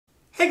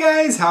Hey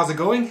guys, how's it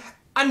going?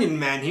 Onion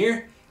Man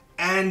here,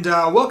 and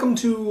welcome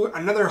to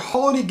another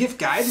holiday gift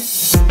guide. I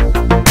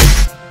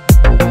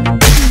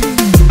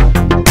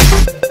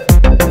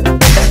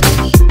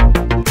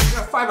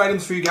got 5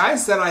 items for you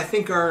guys that I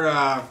think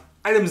are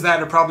items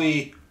that are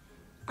probably,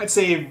 I'd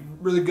say,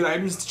 really good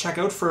items to check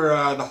out for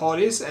the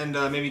holidays, and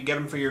maybe get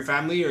them for your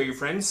family or your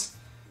friends,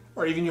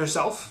 or even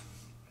yourself.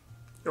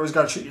 You always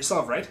gotta treat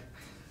yourself, right?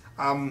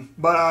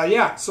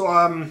 Yeah, so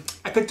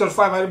I picked out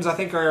 5 items I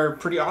think are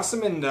pretty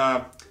awesome, and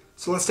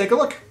so let's take a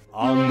look.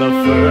 On the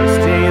first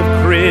day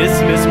of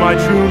Christmas, my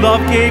true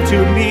love gave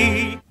to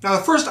me. Now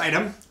the first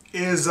item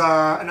is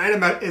an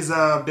item that has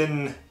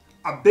been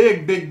a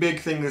big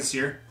thing this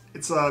year.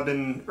 It's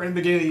been, right in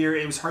the beginning of the year,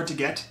 it was hard to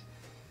get.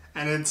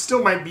 And it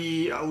still might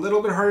be a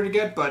little bit harder to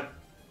get, but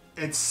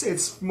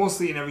it's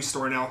mostly in every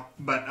store now.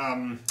 But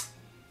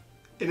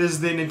it is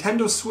the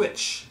Nintendo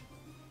Switch.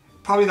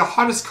 Probably the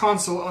hottest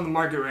console on the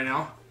market right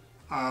now.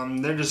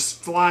 They're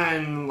just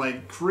flying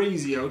like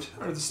crazy out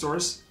of the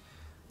stores.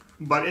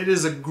 But it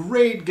is a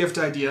great gift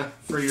idea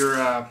for your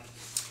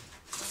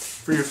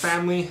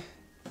family,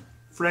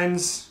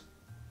 friends,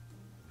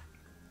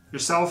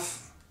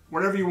 yourself,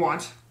 whatever you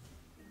want.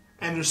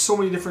 And there's so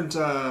many different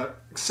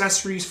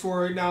accessories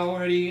for it now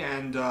already,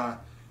 and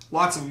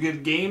lots of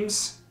good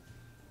games.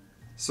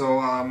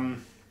 So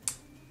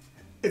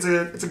it's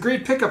a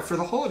great pickup for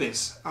the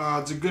holidays.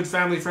 It's a good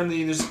family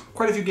friendly. There's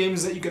quite a few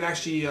games that you can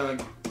actually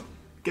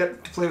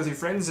get to play with your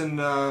friends and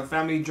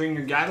family during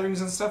your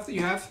gatherings and stuff that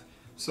you have.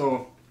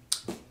 So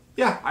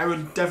yeah, I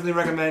would definitely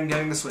recommend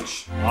getting the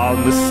Switch.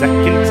 On the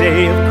second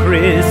day of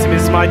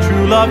Christmas, my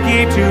true love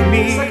gave to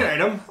me. Second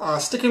item,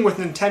 sticking with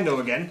Nintendo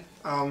again.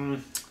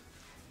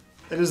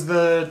 It is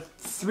the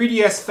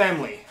 3DS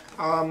family.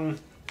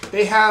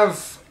 They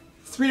have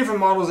 3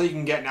 different models that you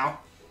can get now.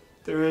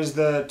 There is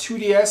the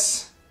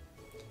 2DS.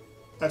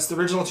 That's the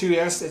original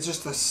 2DS. It's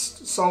just a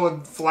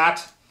solid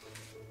flat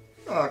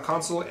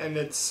console, and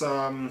it's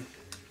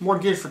more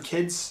geared for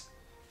kids,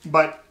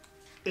 but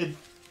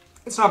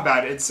it's not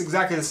bad. It's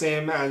exactly the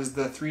same as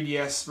the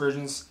 3DS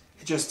versions.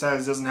 It just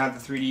doesn't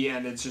have the 3D,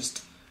 and it's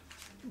just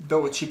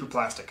built with cheaper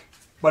plastic.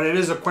 But it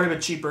is quite a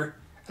bit cheaper.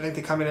 I think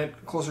they come in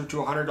at closer to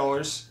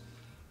 $100,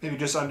 maybe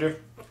just under.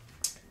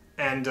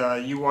 And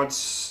you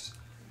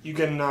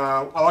can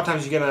a lot of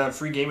times you get a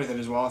free game with it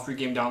as well, a free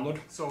game download.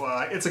 So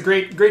it's a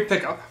great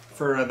pickup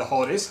for the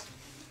holidays.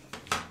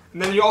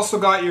 And then you also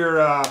got your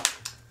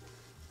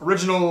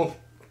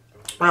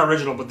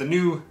the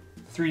new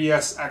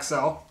 3DS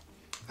XL.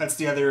 That's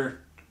the other,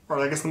 or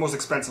I guess the most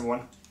expensive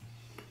one.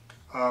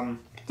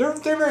 They're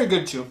very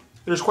good too.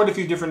 There's quite a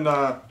few different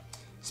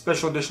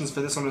special editions for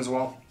this one as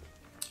well.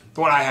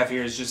 The one I have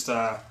here is just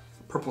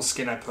purple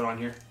skin I put on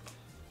here.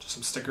 Just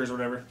some stickers or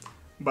whatever.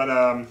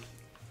 But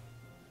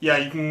yeah,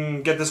 you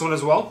can get this one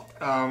as well.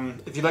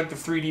 If you like the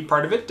 3D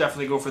part of it,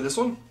 definitely go for this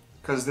one,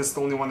 because this is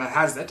the only one that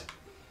has it.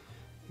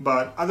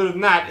 But other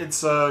than that,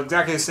 it's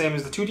exactly the same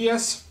as the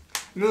 2DS.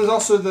 And then there's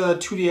also the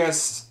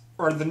 2DS,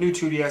 or the new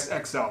 2DS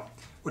XL,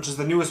 which is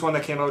the newest one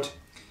that came out.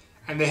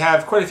 And they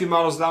have quite a few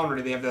models down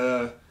already. They have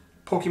the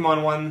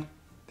Pokemon one.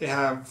 They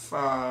have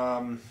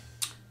not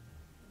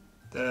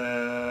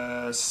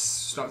the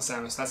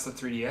Samus, that's the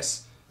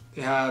 3DS.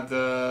 They have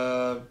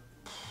the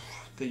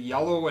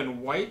yellow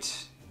and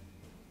white.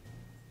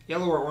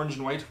 Yellow or orange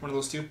and white, one of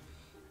those two.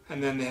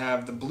 And then they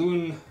have the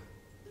blue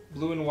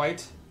and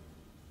white.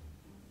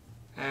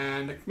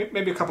 And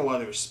maybe a couple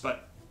others.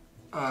 But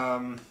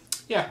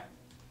yeah,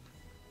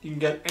 you can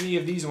get any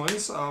of these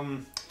ones.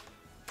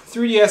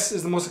 3DS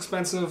is the most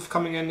expensive,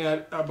 coming in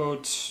at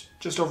about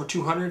just over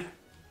 $200,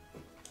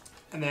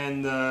 and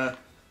then the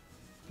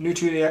new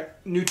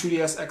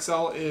 2DS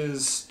XL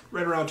is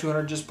right around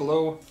 $200, just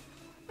below,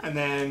 and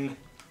then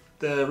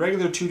the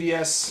regular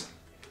 2DS,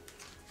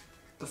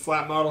 the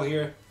flat model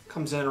here,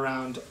 comes in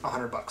around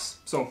 $100.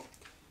 So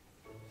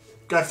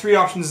got 3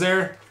 options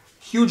there,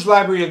 huge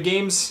library of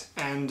games,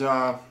 and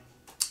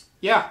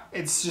yeah,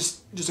 it's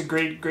just a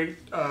great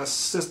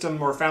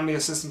system, or family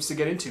of systems to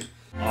get into.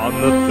 On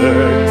the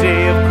third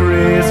day of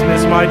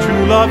Christmas, my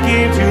true love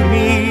gave to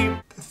me.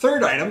 The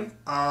third item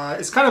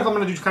is kind of, I'm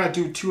going to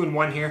do 2 in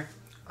 1 here.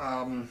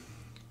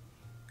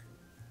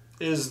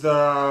 There's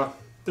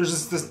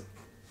this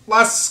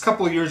last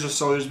couple of years or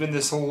so, there's been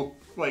this whole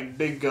like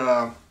big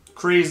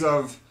craze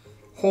of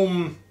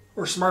home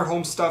or smart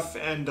home stuff,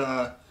 and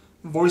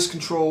voice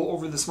control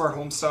over the smart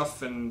home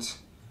stuff. And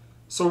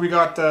so we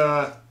got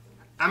the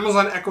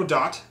Amazon Echo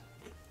Dot,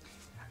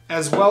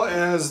 as well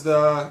as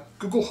the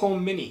Google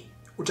Home Mini,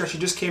 which actually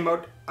just came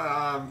out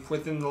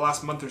within the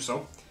last month or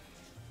so.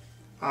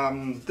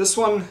 This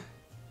one,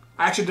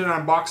 I actually did an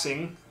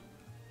unboxing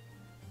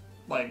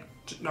like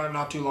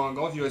not too long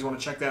ago. If you guys want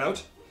to check that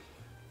out,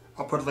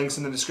 I'll put links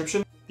in the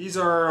description. These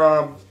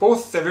are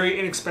both the very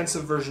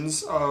inexpensive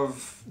versions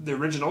of the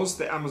originals,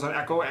 the Amazon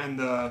Echo and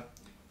the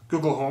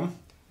Google Home.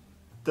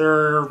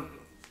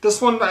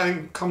 This one I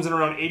think comes in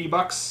around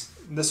 $80.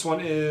 This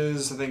one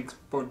is, I think,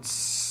 about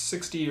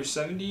 60 or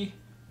 70.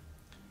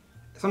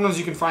 Sometimes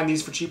you can find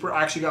these for cheaper.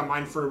 I actually got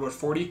mine for about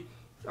 40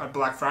 on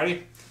Black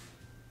Friday.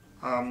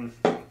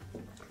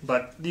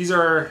 But these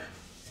are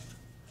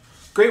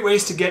great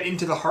ways to get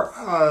into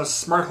the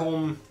smart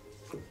home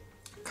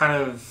kind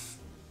of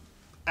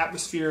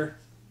atmosphere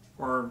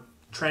or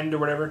trend or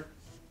whatever.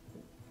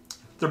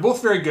 They're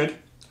both very good.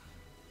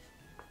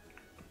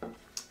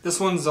 This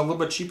one's a little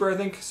bit cheaper, I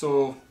think,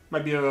 so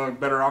might be a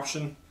better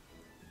option.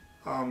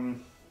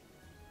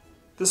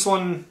 This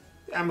one,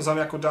 Amazon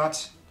Echo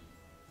Dot,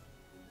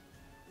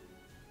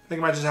 I think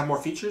it might just have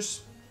more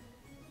features.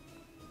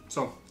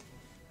 So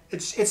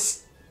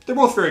they're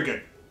both very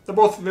good. They're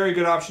both very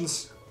good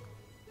options.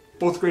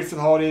 Both great for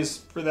the holidays,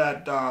 for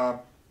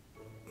that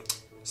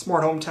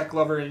smart home tech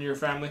lover in your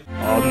family.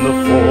 On the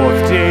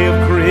 4th day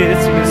of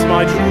Christmas,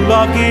 my true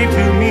love gave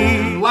to me.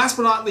 And last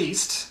but not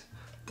least,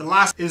 the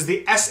last is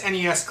the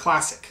SNES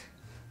Classic.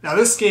 Now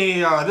this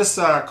game, this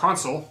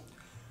console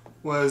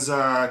was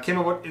came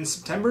out in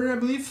September, I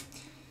believe,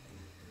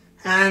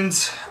 and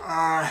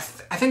I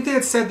think they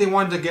had said they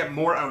wanted to get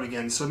more out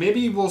again. So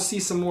maybe we'll see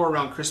some more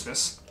around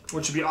Christmas,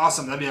 which would be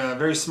awesome. That'd be a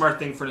very smart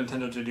thing for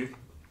Nintendo to do,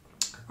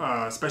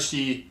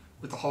 especially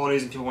with the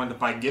holidays and people wanting to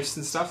buy gifts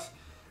and stuff.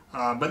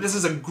 But this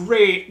is a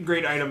great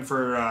item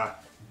for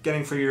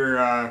getting for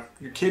your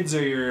kids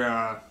or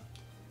your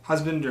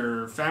husband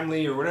or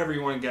family or whatever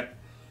you want to get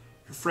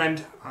your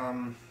friend.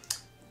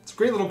 It's a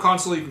great little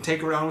console you can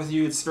take around with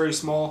you. It's very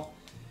small,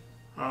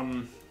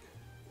 and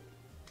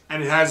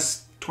it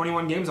has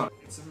 21 games on it.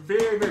 It's a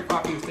very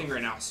popular thing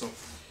right now, so,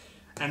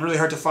 and really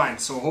hard to find.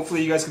 So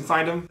hopefully you guys can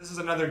find them. This is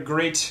another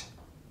great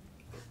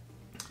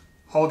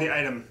holiday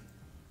item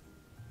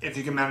if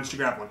you can manage to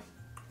grab one.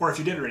 Or if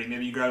you did already,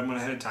 maybe you grabbed one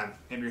ahead of time.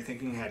 Maybe you're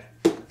thinking ahead.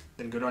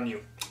 Then good on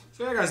you.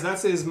 So yeah, guys,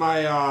 that is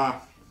my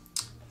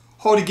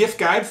holiday gift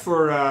guide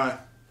for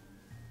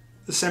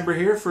December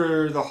here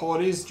for the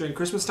holidays during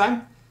Christmas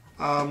time.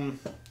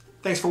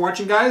 Thanks for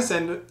watching, guys,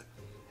 and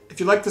if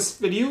you like this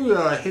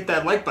video, hit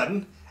that like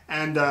button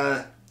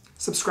and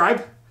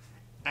subscribe,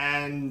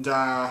 and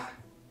I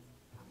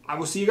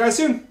will see you guys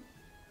soon.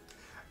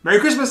 Merry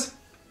Christmas!